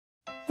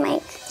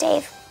Mike,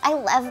 Dave, I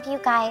love you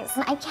guys,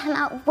 and I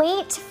cannot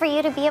wait for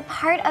you to be a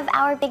part of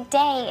our big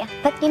day.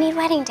 But you need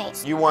wedding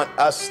dates. You want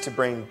us to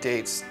bring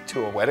dates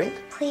to a wedding?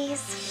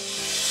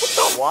 Please. What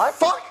the what?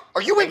 Fuck?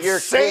 Are you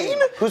insane?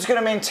 Who's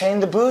gonna maintain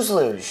the booze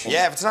luge?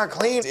 Yeah, if it's not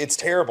clean, it's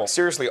terrible.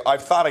 Seriously, I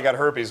thought I got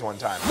herpes one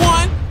time.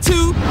 1,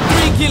 2,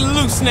 3, get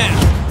loose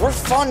now. We're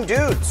fun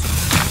dudes.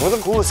 We're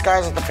the coolest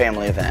guys at the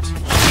family event.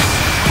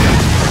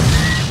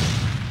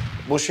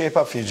 We'll shape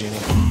up for you, Jeannie.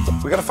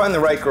 We gotta find the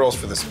right girls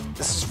for this.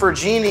 This is for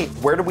Jeannie.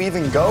 Where do we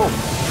even go?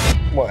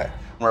 What?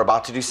 We're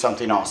about to do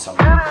something awesome.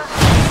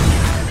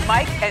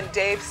 Mike and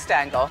Dave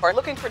Stengel are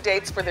looking for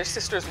dates for their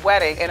sister's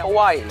wedding in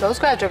Hawaii. Those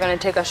guys are gonna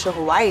take us to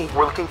Hawaii.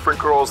 We're looking for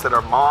girls that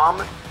our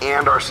mom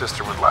and our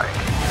sister would like.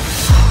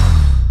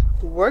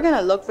 We're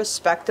gonna look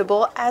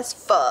respectable as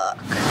fuck.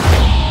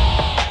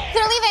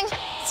 They're leaving.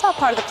 It's all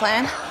part of the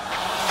plan.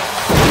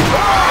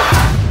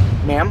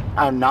 Ma'am,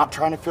 I'm not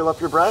trying to fill up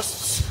your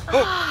breasts.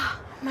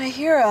 My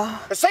hero.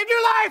 I saved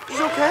your life!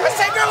 You okay? I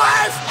saved your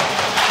life!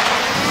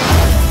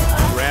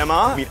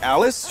 Grandma, meet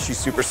Alice. She's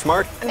super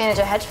smart. I manage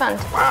a hedge fund.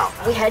 Wow.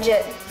 We hedge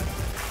it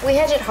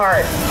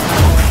hard.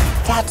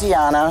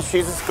 Tatiana,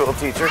 she's a school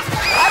teacher.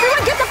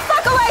 Everyone get the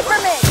fuck away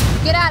from me!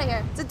 Get out of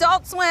here. It's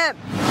Adult Swim.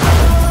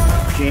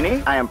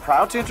 Jeannie, I am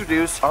proud to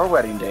introduce our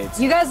wedding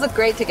dates. You guys look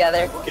great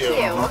together. Thank you.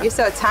 You're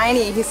so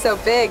tiny, he's so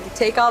big. You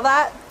take all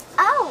that?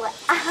 Oh,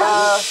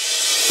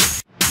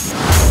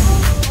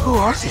 Who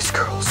are these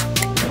girls?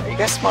 Are you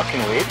guys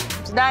smoking weed?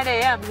 It's 9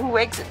 a.m. Who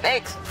wakes and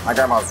bakes? My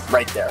grandma's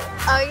right there.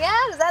 Oh yeah?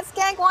 Does that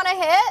skank want to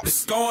hit?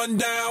 It's going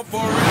down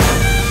for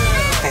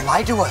real. They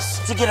lied to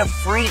us to get a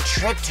free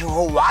trip to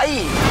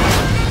Hawaii.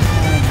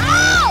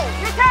 Oh!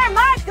 Your turn,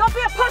 Mike! Don't be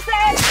a pussy!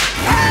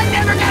 I'm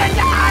never gonna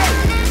die!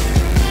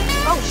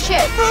 Oh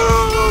shit.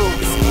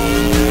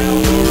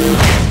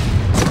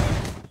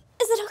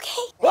 is it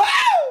okay?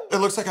 It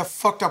looks like a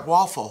fucked up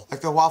waffle.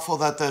 Like the waffle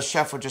that the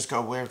chef would just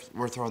go,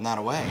 we're throwing that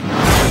away.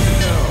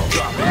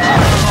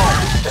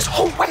 This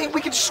whole wedding,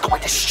 we can just go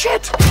into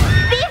shit.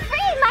 Be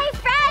free, my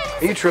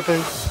friends! Are you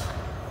tripping?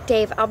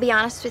 Dave, I'll be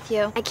honest with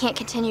you. I can't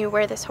continue to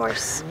wear this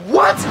horse.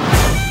 What?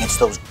 It's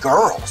those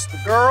girls.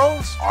 The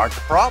girls aren't the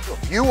problem.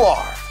 You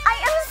are.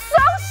 I am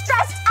so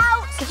stressed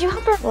out! Could you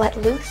help her let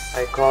loose?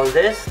 I call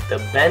this the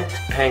bent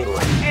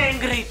penguin.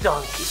 Angry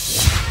donkey.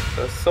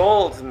 The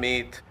souls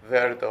meet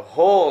where the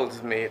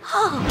holes meet.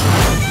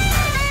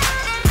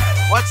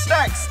 What's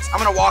next? I'm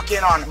gonna walk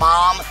in on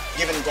Mom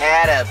giving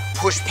Dad a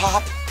push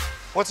pop.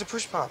 What's a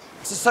push pop?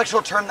 It's a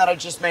sexual term that I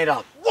just made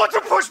up. What's a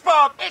push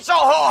pop? It's a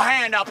whole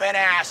hand up an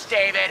ass,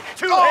 David.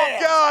 Two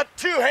hands. God.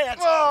 2 hands.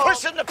 Whoa.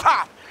 Pushing the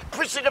pop.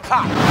 Pushing the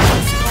pop.